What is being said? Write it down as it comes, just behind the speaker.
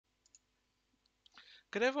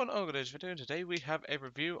Good everyone, over this video. Today we have a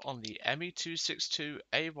review on the Me-262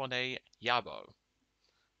 A1A Jabo.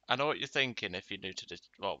 I know what you're thinking if you're new to this,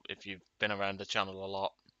 well, if you've been around the channel a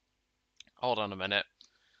lot. Hold on a minute.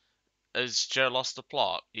 Has Joe lost the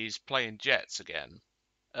plot? He's playing Jets again.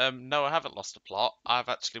 No, I haven't lost the plot. I've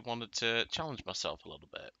actually wanted to challenge myself a little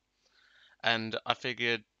bit. And I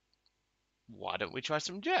figured, why don't we try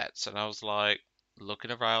some Jets? And I was like,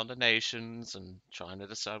 looking around the nations and trying to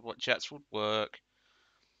decide what Jets would work.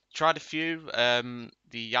 Tried a few.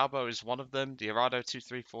 The Jabo is one of them. The Arado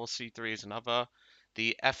 234C3 is another.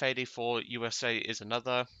 The F84 USA is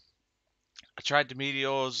another. I tried the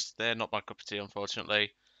Meteors. They're not my cup of tea,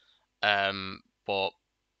 unfortunately. But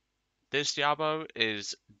this Jabo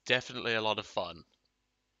is definitely a lot of fun.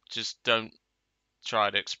 Just don't try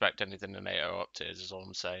to expect anything in 8 up tiers, is all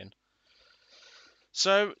I'm saying.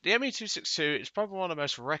 So, the Me-262 is probably one of the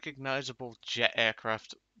most recognizable jet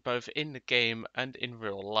aircraft, both in the game and in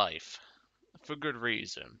real life, for good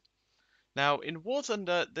reason. Now, in War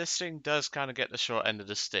Thunder, this thing does kind of get the short end of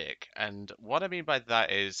the stick, and what I mean by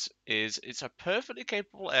that is it's a perfectly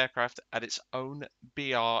capable aircraft at its own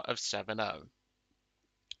BR of 7.0.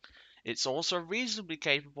 It's also reasonably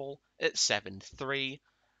capable at 7.3.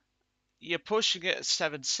 You're pushing it at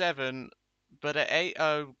 7.7, but at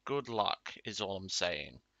 8.0, good luck, is all I'm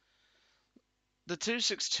saying. The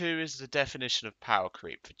 262 is the definition of power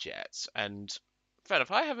creep for jets, and fair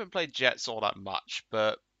enough, I haven't played jets all that much,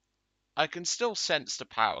 but I can still sense the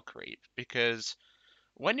power creep because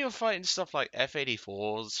when you're fighting stuff like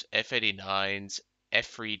F-84s, F-89s,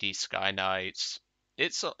 F-3D Sky Knights,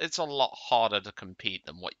 it's a lot harder to compete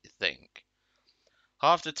than what you think.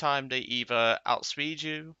 Half the time they either outspeed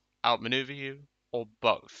you, outmaneuver you, or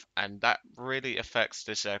both, and that really affects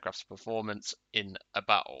this aircraft's performance in a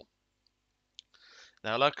battle.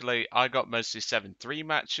 Now, luckily, I got mostly 7-3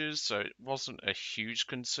 matches, so it wasn't a huge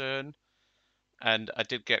concern, and I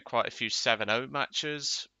did get quite a few 7-0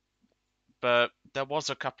 matches, but there was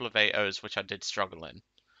a couple of 8-0s which I did struggle in.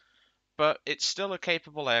 But it's still a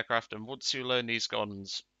capable aircraft, and once you learn these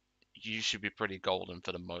guns, you should be pretty golden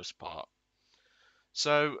for the most part.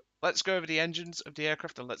 So let's go over the engines of the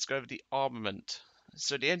aircraft and let's go over the armament.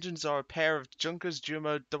 So the engines are a pair of Junkers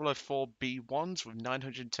Jumbo 004 B1s with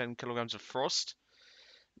 910 kilograms of thrust.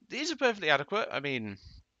 These are perfectly adequate. I mean,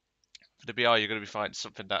 for the BR, you're going to be finding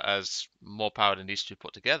something that has more power than these two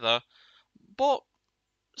put together, but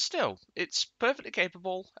still, it's perfectly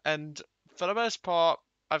capable, and for the most part,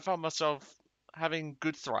 I found myself having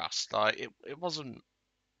good thrust. Like it wasn't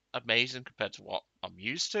amazing compared to what I'm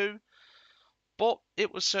used to, but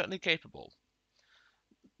it was certainly capable.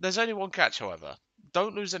 There's only one catch, however.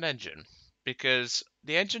 Don't lose an engine, because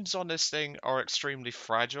the engines on this thing are extremely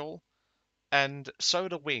fragile, and so are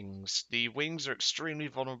the wings. The wings are extremely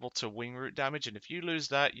vulnerable to wing root damage, and if you lose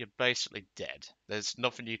that, you're basically dead. There's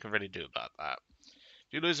nothing you can really do about that.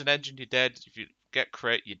 If you lose an engine, you're dead. If you get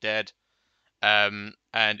crit, you're dead. And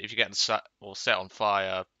if you get set on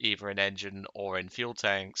fire, either in engine or in fuel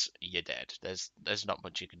tanks, you're dead. There's not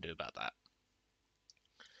much you can do about that.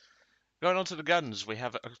 Going on to the guns, we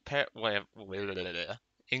have a pair.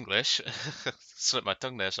 English, slipped my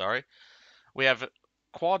tongue there. Sorry. We have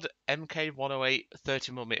quad MK108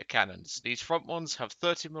 30mm cannons. These front ones have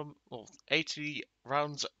 80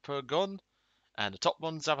 rounds per gun, and the top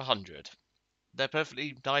ones have 100. They're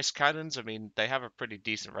perfectly nice cannons. I mean, they have a pretty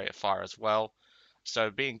decent rate of fire as well.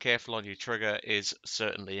 So being careful on your trigger is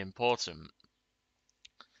certainly important.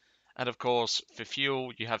 And of course, for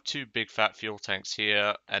fuel, you have two big fat fuel tanks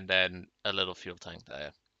here and then a little fuel tank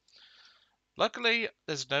there. Luckily,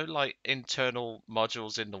 there's no like internal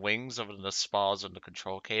modules in the wings other than the spars and the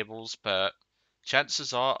control cables, but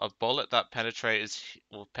chances are a bullet that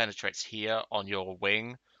penetrates here on your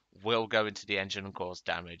wing will go into the engine and cause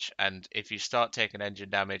damage. And if you start taking engine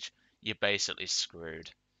damage, you're basically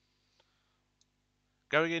screwed.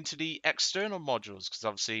 Going into the external modules, because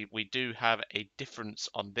obviously we do have a difference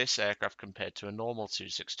on this aircraft compared to a normal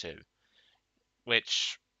 262,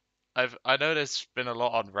 which I know there's been a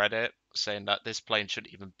lot on Reddit saying that this plane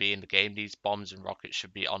shouldn't even be in the game. These bombs and rockets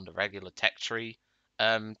should be on the regular tech tree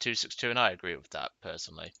 262, and I agree with that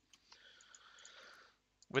personally.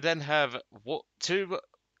 We then have two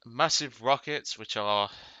massive rockets, which are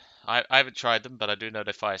I haven't tried them, but I do know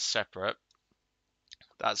they fire separate.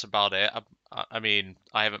 That's about it. I mean,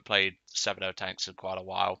 I haven't played 7.0 tanks in quite a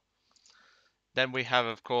while. Then we have,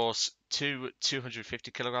 of course, two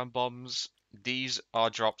 250 kilogram bombs. These are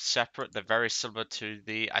dropped separate. They're very similar to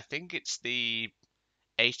I think it's the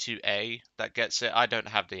A2A that gets it. I don't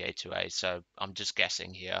have the A2A, so I'm just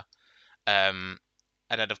guessing here. And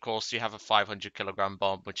then, of course, you have a 500 kilogram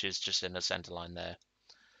bomb, which is just in the center line there.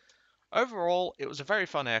 Overall, it was a very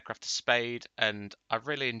fun aircraft to Spade, and I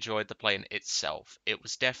really enjoyed the plane itself. It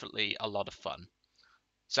was definitely a lot of fun.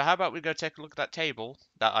 So how about we go take a look at that table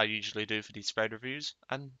that I usually do for these Spade reviews,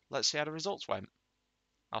 and let's see how the results went.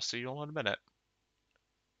 I'll see you all in a minute.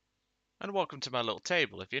 And welcome to my little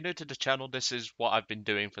table. If you're new to the channel, this is what I've been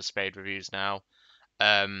doing for Spade reviews now.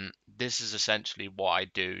 This is essentially what I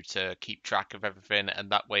do to keep track of everything,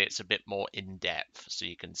 and that way it's a bit more in depth, so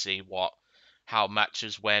you can see how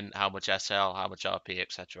matches went, how much SL, how much RP,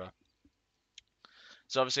 etc.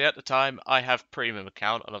 So obviously at the time I have premium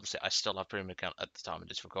account, and obviously I still have premium account at the time of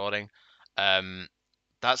this recording.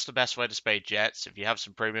 That's the best way to Spade jets. If you have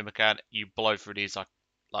some premium account, you blow through these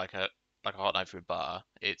like a hot knife through butter.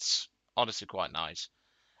 It's honestly quite nice.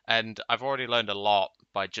 And I've already learned a lot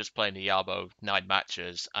by just playing the Jabo 9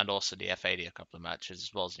 matches and also the F80 a couple of matches,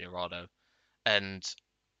 as well as the Arado. And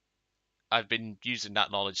I've been using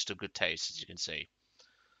that knowledge to good taste, as you can see.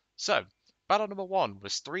 So, battle number 1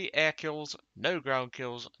 was 3 air kills, no ground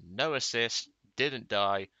kills, no assists, didn't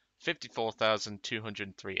die,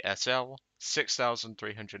 54,203 SL,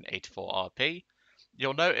 6,384 RP.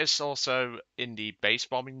 You'll notice also in the base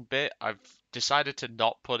bombing bit, I've decided to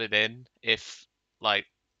not put it in if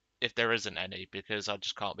there isn't any, because I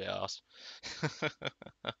just can't be asked.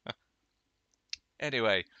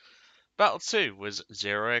 Anyway, Battle 2 was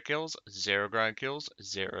 0 air kills, 0 ground kills,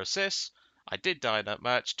 0 assists. I did die in that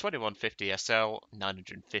match, 2150 SL,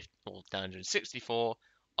 964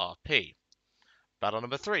 RP. Battle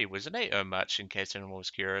number 3 was an 8-0 match, in case anyone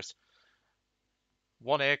was curious.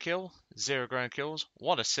 1 air kill, 0 ground kills,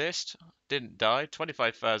 1 assist, didn't die,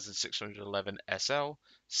 25,611 SL,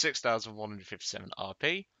 6,157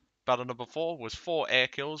 RP. Battle number 4 was 4 air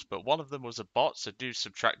kills, but one of them was a bot, so do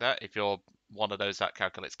subtract that if you're one of those that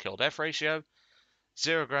calculates kill-death ratio.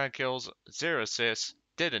 0 ground kills, 0 assists,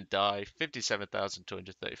 didn't die,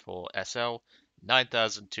 57,234 SL,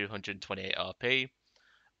 9,228 RP.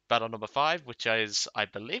 Battle number 5, which is, I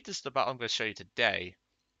believe this is the battle I'm going to show you today.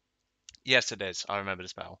 Yes, it is. I remember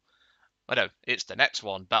this battle. Oh no, it's the next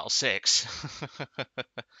one, Battle 6.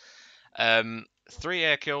 3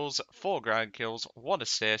 air kills, 4 ground kills, 1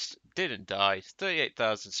 assist, didn't die,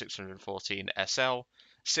 38,614 SL,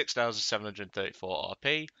 6,734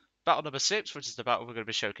 RP. Battle number 6, which is the battle we're going to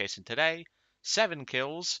be showcasing today, 7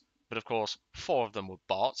 kills, but of course 4 of them were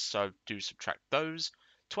bots, so do subtract those.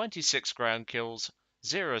 26 ground kills,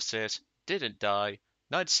 0 assists, didn't die,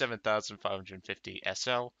 97,550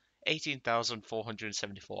 SL,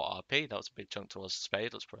 18,474 RP. That was a big chunk towards the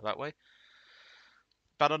Spade, let's put it that way.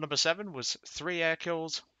 Battle number 7 was 3 air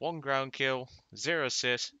kills, 1 ground kill, 0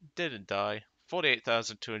 assists, didn't die,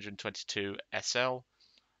 48,222 SL,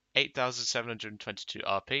 8,722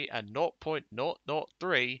 RP, and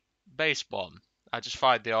 0.003 base bomb. I just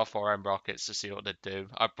fired the R4M rockets to see what they'd do.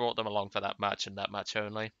 I brought them along for that match and that match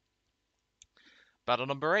only. Battle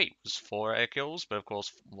number 8 was 4 air kills, but of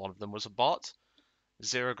course one of them was a bot.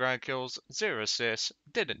 0 ground kills, 0 assists,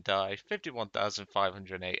 didn't die,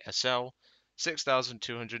 51,508 SL,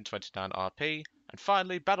 6,229 RP, and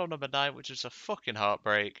finally battle number 9, which was a fucking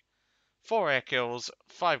heartbreak. 4 air kills,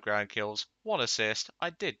 5 ground kills, 1 assist,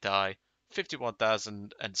 I did die,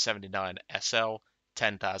 51,079 SL,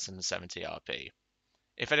 10,070 RP.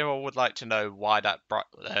 If anyone would like to know why that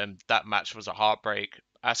match was a heartbreak,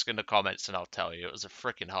 ask in the comments and I'll tell you. It was a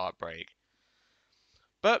freaking heartbreak.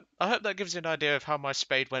 But I hope that gives you an idea of how my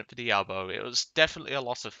Spade went for the Jabo. It was definitely a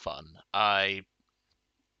lot of fun. I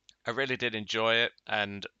really did enjoy it,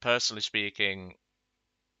 and personally speaking,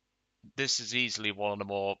 this is easily one of the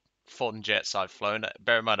more fun jets I've flown.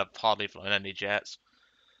 Bear in mind, I've hardly flown any jets,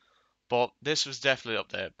 but this was definitely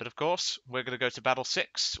up there. But of course, we're going to go to Battle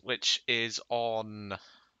 6, which is on, I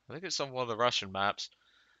think it's on one of the Russian maps,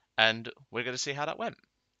 and we're going to see how that went.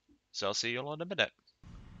 So I'll see you all in a minute.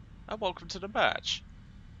 And welcome to the match.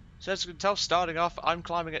 So as you can tell, starting off, I'm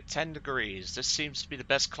climbing at 10 degrees. This seems to be the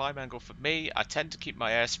best climb angle for me. I tend to keep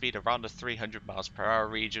my airspeed around the 300 miles per hour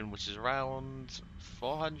region, which is around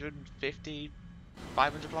 450,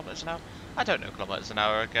 500 kilometers an hour. I don't know kilometers an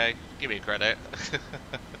hour, okay? Give me credit.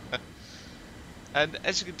 And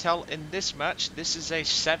as you can tell in this match, this is a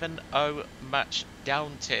 7-0 match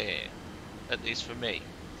down tier, at least for me.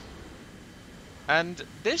 And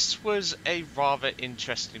this was a rather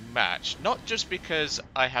interesting match, not just because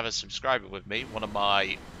I have a subscriber with me, one of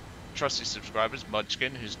my trusted subscribers,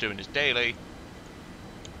 Munchkin, who's doing his daily,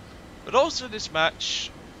 but also this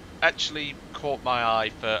match actually caught my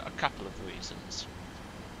eye for a couple of reasons.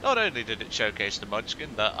 Not only did it showcase to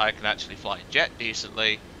Munchkin that I can actually fly a jet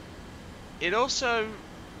decently, we also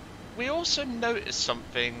noticed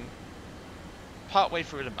something partway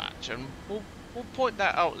through the match, and we'll we'll point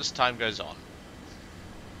that out as time goes on.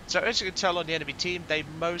 So as you can tell on the enemy team, they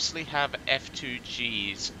mostly have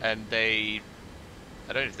F2Gs, and I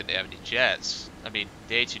don't even think they have any jets. I mean,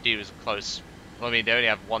 the A2D was close. Well, I mean, they only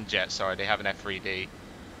have one jet, sorry, they have an F3D.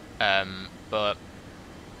 But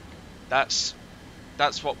that's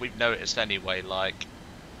what we've noticed anyway, like,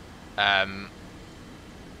 I'm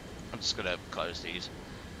just gonna close these.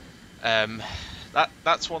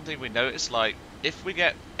 That's one thing we noticed, like, if we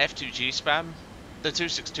get F2G spam, the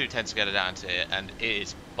 262 tends to get it down tier, and it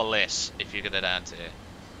is bliss if you get it down tier.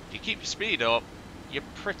 If you keep your speed up, you're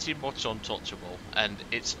pretty much untouchable, and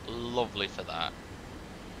it's lovely for that.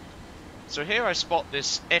 So here I spot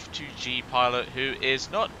this F2G pilot who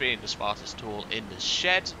is not being the smartest tool in the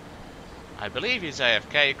shed. I believe he's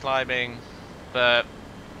AFK climbing, but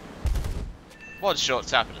one short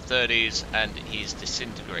tap in the 30s and he's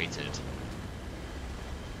disintegrated.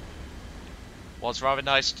 Was rather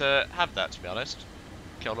nice to have that, to be honest.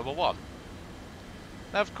 Kill number 1.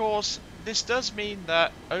 Now of course, this does mean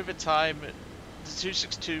that over time the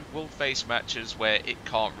 262 will face matches where it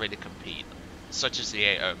can't really compete, such as the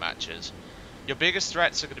A-0 matches. Your biggest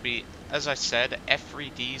threats are going to be, as I said,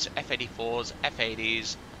 F3Ds, F84s,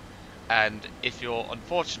 F80s, and if you're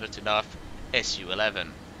unfortunate enough, SU-11.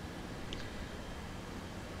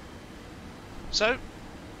 So,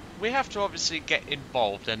 we have to obviously get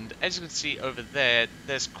involved, and as you can see over there,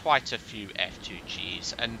 there's quite a few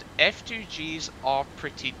F2Gs, and F2Gs are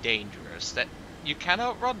pretty dangerous. That you can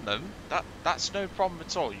outrun them, that's no problem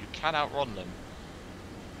at all, you can outrun them.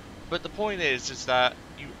 But the point is that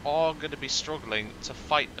you are going to be struggling to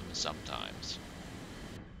fight them sometimes.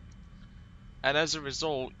 And as a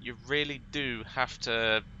result, you really do have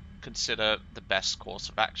to consider the best course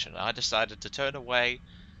of action. I decided to turn away,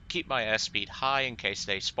 keep my airspeed high in case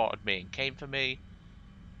they spotted me and came for me,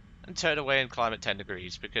 and turn away and climb at 10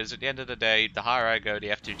 degrees, because at the end of the day, the higher I go, the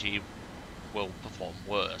F2G will perform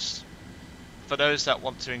worse. For those that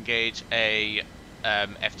want to engage a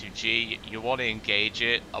F2G, you want to engage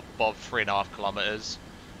it above 3.5 kilometers,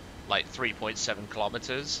 like 3.7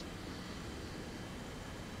 kilometers.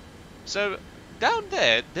 So down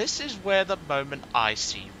there, this is where the moment I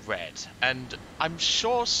see red, and I'm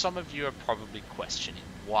sure some of you are probably questioning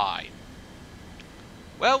why.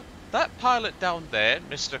 Well, that pilot down there,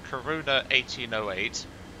 Mr. Karuna 1808,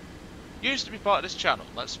 used to be part of this channel.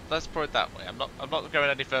 Let's put it that way. I'm not going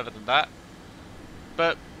any further than that.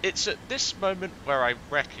 But it's at this moment where I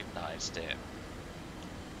recognized it,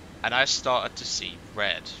 and I started to see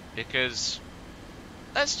red, because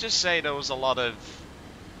let's just say there was a lot of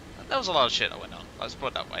shit that went on. Let's put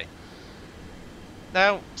it that way.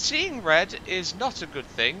 Now, seeing red is not a good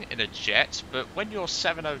thing in a jet, but when you're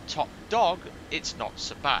 7.0 top dog, it's not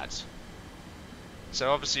so bad.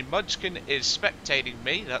 So obviously Munchkin is spectating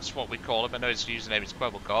me, that's what we call him. I know his username is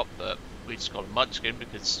Quebblecop, but we just call him Munchkin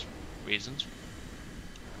because reasons.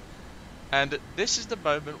 And this is the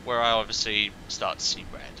moment where I obviously start to see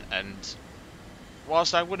red, and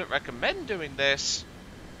whilst I wouldn't recommend doing this,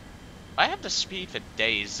 I have the speed for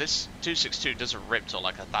days. This 262 doesn't rip to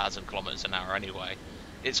like 1,000 kilometers an hour anyway.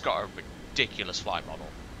 It's got a ridiculous flight model.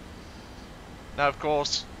 Now of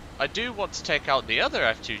course, I do want to take out the other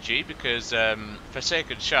F2G because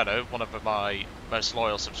Forsaken Shadow, one of my most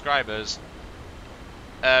loyal subscribers,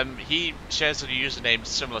 he shares a username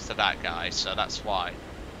similar to that guy, so that's why.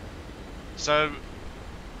 So,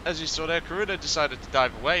 as you saw there, Karuna decided to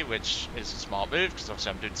dive away, which is a smart move, because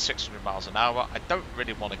obviously I'm doing 600 miles an hour. I don't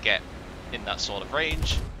really want to get in that sort of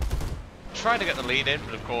range. Trying to get the lead in,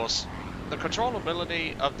 but of course, the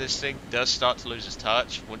controllability of this thing does start to lose its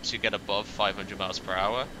touch once you get above 500 miles per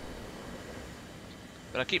hour.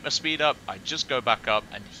 But I keep my speed up, I just go back up,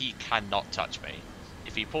 and he cannot touch me.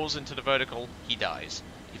 If he pulls into the vertical, he dies.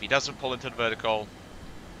 If he doesn't pull into the vertical,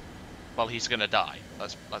 well, he's going to die.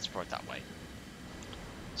 Let's put it that way.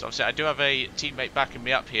 So obviously I do have a teammate backing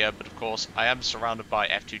me up here, but of course I am surrounded by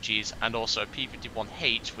F2Gs and also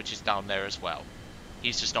P51H, which is down there as well.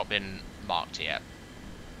 He's just not been marked yet.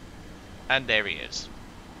 And there he is.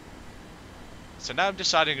 So now I'm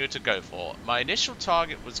deciding who to go for. My initial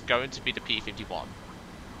target was going to be the P51.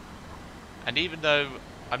 And even though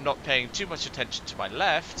I'm not paying too much attention to my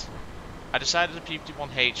left, I decided the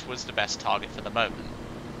P51H was the best target for the moment.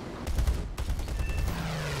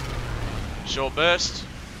 Short burst,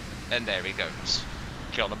 and there he goes.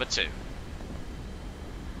 Kill number 2.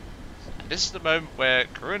 And this is the moment where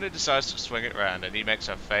Karuna decides to swing it around, and he makes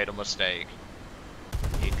a fatal mistake.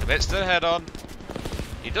 He commits to the head-on.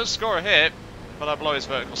 He does score a hit, but I blow his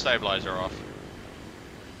vertical stabilizer off.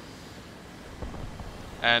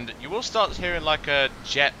 And you will start hearing like a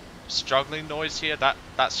jet struggling noise here,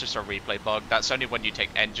 that's just a replay bug. That's only when you take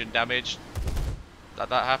engine damage that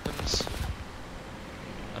happens.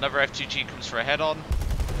 Another F2G comes for a head-on.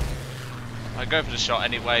 I go for the shot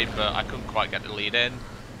anyway, but I couldn't quite get the lead in.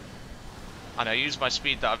 And I use my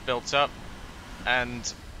speed that I've built up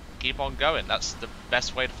and keep on going. That's the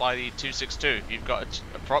best way to fly the 262. If you've got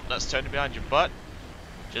a prop that's turning behind your butt,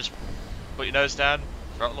 just put your nose down,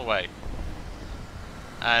 throttle away.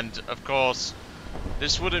 And of course,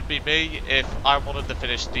 this wouldn't be me if I wanted to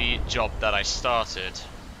finish the job that I started.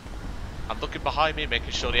 I'm looking behind me,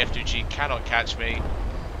 making sure the F2G cannot catch me.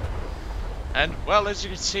 And, well, as you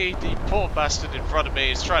can see, the poor bastard in front of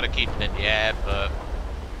me is trying to keep it in the air, but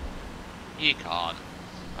he can't.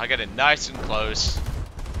 I get in nice and close.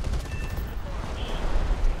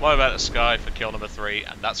 Blow about the sky for kill number 3,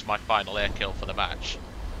 and that's my final air kill for the match.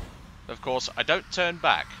 Of course, I don't turn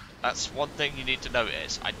back. That's one thing you need to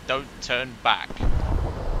notice. I don't turn back.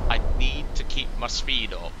 I need to keep my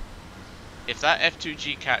speed up. If that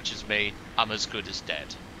F2G catches me, I'm as good as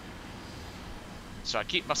dead. So I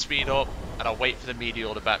keep my speed up, and I'll wait for the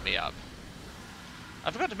meteor to back me up.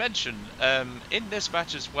 I forgot to mention, in this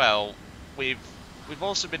match as well, we've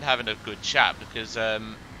also been having a good chat, because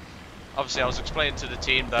obviously I was explaining to the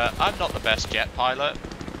team that I'm not the best jet pilot,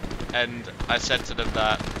 and I said to them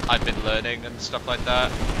that I've been learning and stuff like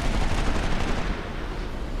that.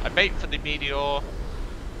 I bait for the meteor,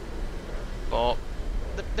 but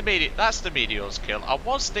that's the meteor's kill. I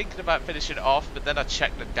was thinking about finishing it off, but then I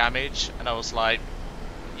checked the damage, and I was like,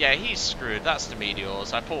 yeah, he's screwed, that's the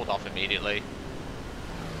meteor's. I pulled off immediately,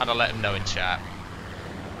 and I let him know in chat.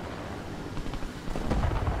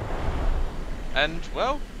 And,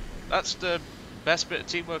 well, that's the best bit of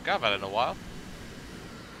teamwork I've had in a while.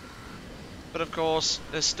 But of course,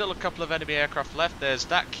 there's still a couple of enemy aircraft left. There's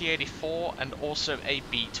that Ki-84 and also a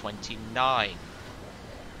B-29,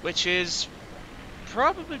 which is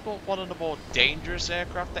probably one of the more dangerous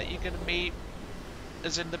aircraft that you're going to meet,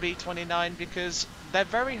 as in the B-29, because they're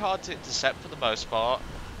very hard to intercept for the most part.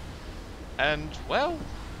 And, well,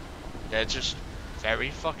 they're just very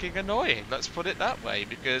fucking annoying, let's put it that way,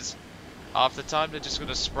 because half the time they're just going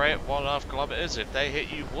to spray at 1.5 kilometers. If they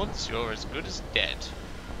hit you once, you're as good as dead.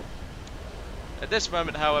 At this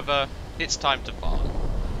moment, however, it's time to farm.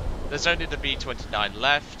 There's only the B-29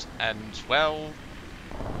 left, and, well,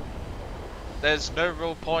 there's no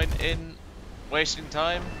real point in wasting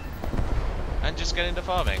time and just getting to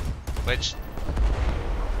farming, which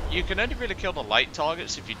you can only really kill the light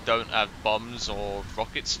targets if you don't have bombs or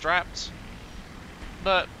rockets strapped,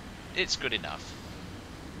 but it's good enough.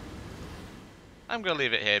 I'm going to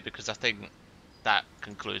leave it here because I think that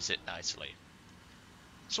concludes it nicely.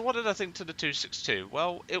 So what did I think to the 262?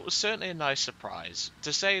 Well, it was certainly a nice surprise.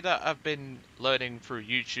 To say that I've been learning through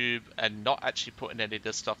YouTube and not actually putting any of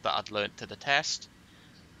the stuff that I'd learned to the test,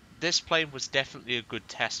 this plane was definitely a good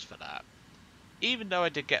test for that. Even though I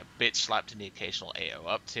did get a bit slapped in the occasional 8.0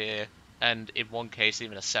 up tier, and in one case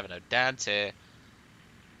even a 7.0 down tier,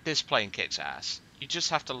 this plane kicks ass. You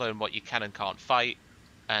just have to learn what you can and can't fight,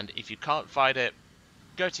 and if you can't fight it,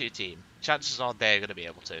 go to your team. Chances are they're going to be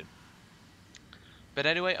able to. But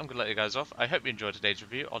anyway, I'm going to let you guys off. I hope you enjoyed today's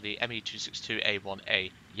review on the Me-262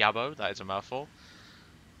 A-1A Jabo, that is a mouthful,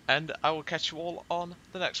 and I will catch you all on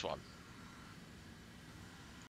the next one.